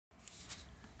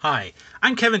Hi,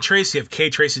 I'm Kevin Tracy of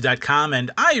ktracy.com,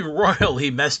 and I royally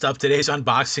messed up today's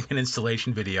unboxing and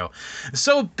installation video.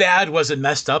 So bad was it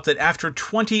messed up that after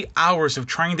 20 hours of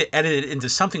trying to edit it into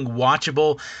something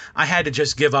watchable, I had to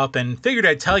just give up and figured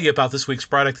I'd tell you about this week's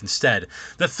product instead.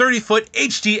 The 30-foot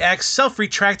HDX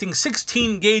self-retracting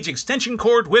 16-gauge extension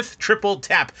cord with triple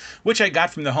tap, which I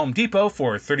got from the Home Depot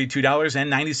for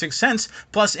 $32.96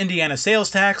 plus Indiana sales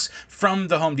tax from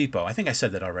the Home Depot. I think I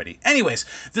said that already. Anyways,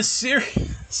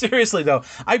 seriously though,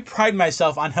 I pride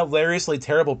myself on hilariously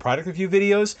terrible product review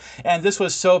videos, and this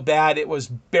was so bad it was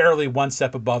barely one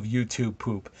step above YouTube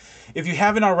poop. If you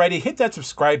haven't already, hit that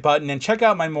subscribe button and check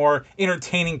out my more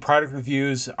entertaining product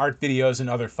reviews, art videos, and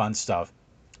other fun stuff.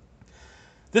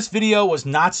 This video was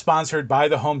not sponsored by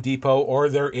the Home Depot or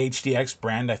their HDX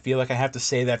brand. I feel like I have to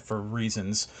say that for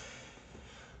reasons.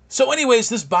 So anyways,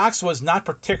 this box was not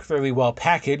particularly well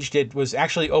packaged. It was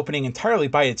actually opening entirely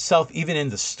by itself, even in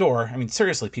the store. I mean,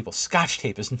 seriously, people, Scotch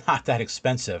tape is not that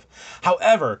expensive.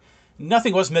 However,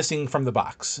 nothing was missing from the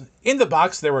box. In the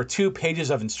box, there were 2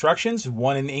 pages of instructions,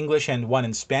 one in English and one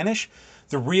in Spanish.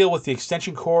 The reel with the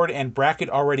extension cord and bracket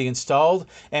already installed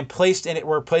and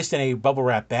were placed in a bubble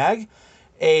wrap bag.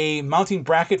 A mounting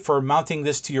bracket for mounting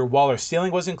this to your wall or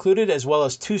ceiling was included, as well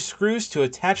as 2 screws to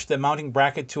attach the mounting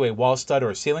bracket to a wall stud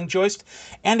or ceiling joist,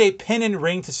 and a pin and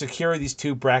ring to secure these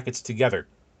 2 brackets together.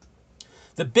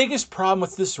 The biggest problem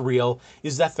with this reel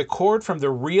is that the cord from the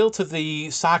reel to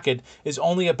the socket is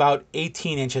only about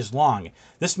 18 inches long.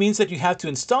 This means that you have to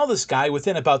install this guy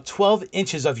within about 12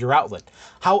 inches of your outlet.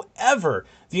 However,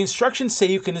 the instructions say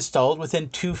you can install it within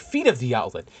 2 feet of the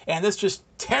outlet, and that's just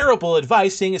terrible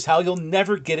advice, seeing as how you'll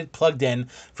never get it plugged in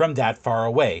from that far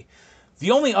away.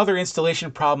 The only other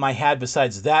installation problem I had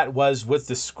besides that was with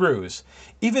the screws.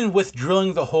 Even with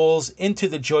drilling the holes into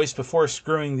the joist before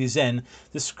screwing these in,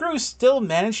 the screws still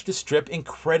managed to strip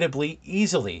incredibly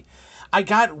easily. I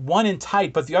got one in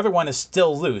tight, but the other one is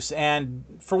still loose, and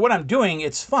for what I'm doing,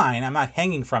 it's fine. I'm not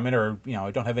hanging from it, or, I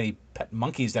don't have any pet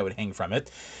monkeys that would hang from it.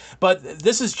 But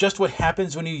this is just what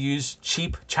happens when you use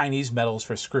cheap Chinese metals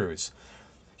for screws.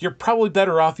 You're probably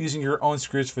better off using your own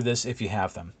screws for this if you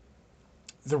have them.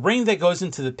 The ring that goes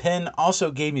into the pin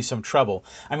also gave me some trouble.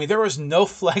 I mean, there was no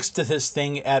flex to this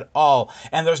thing at all,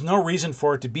 and there's no reason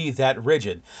for it to be that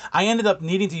rigid. I ended up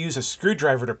needing to use a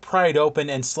screwdriver to pry it open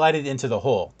and slide it into the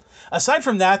hole. Aside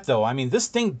from that, though, I mean, this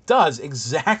thing does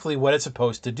exactly what it's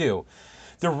supposed to do.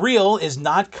 The reel is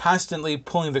not constantly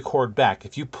pulling the cord back.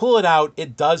 If you pull it out,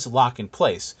 it does lock in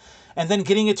place. And then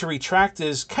getting it to retract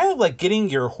is kind of like getting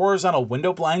your horizontal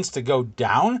window blinds to go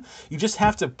down. You just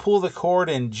have to pull the cord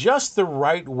in just the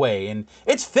right way, and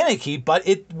it's finicky, but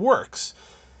it works.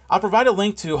 I'll provide a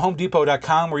link to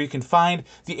homedepot.com where you can find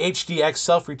the HDX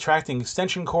self-retracting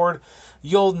extension cord.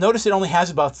 You'll notice it only has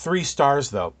about 3 stars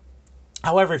though.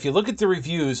 However, if you look at the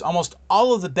reviews, almost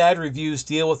all of the bad reviews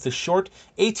deal with the short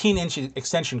 18-inch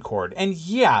extension cord. And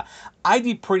yeah, I'd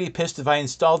be pretty pissed if I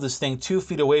installed this thing 2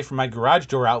 feet away from my garage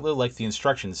door outlet like the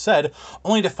instructions said,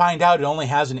 only to find out it only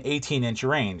has an 18-inch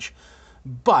range.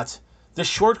 But the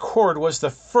short cord was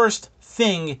the first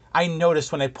thing I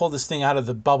noticed when I pulled this thing out of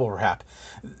the bubble wrap.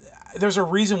 There's a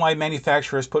reason why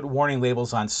manufacturers put warning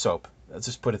labels on soap. Let's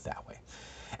just put it that way.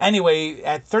 Anyway,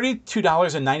 at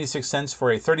 $32.96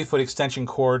 for a 30-foot extension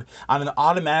cord on an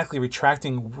automatically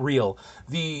retracting reel,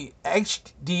 the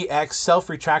HDX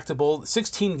self-retractable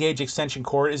 16-gauge extension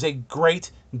cord is a great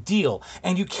deal,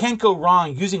 and you can't go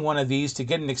wrong using one of these to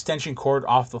get an extension cord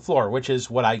off the floor, which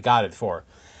is what I got it for.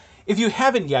 If you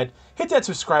haven't yet, hit that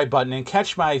subscribe button and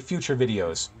catch my future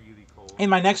videos. In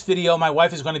my next video, my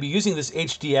wife is going to be using this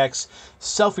HDX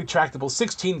self-retractable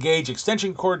 16-gauge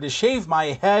extension cord to shave my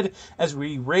head as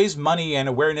we raise money and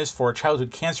awareness for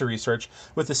childhood cancer research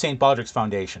with the St. Baldrick's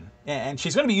Foundation. And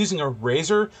she's going to be using a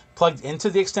razor plugged into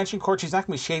the extension cord. She's not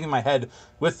going to be shaving my head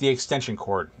with the extension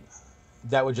cord.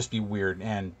 That would just be weird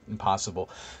and impossible,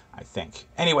 I think.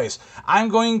 Anyways, I'm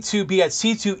going to be at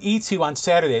C2E2 on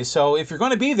Saturday, so if you're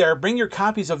going to be there, bring your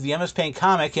copies of the MS Paint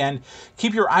comic and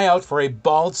keep your eye out for a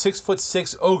bald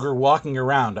 6'6" ogre walking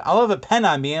around. I'll have a pen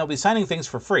on me and I'll be signing things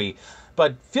for free,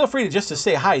 but feel free to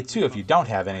say hi too if you don't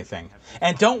have anything.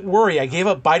 And don't worry, I gave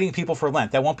up biting people for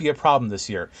Lent. That won't be a problem this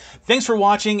year. Thanks for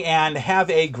watching and have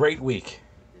a great week.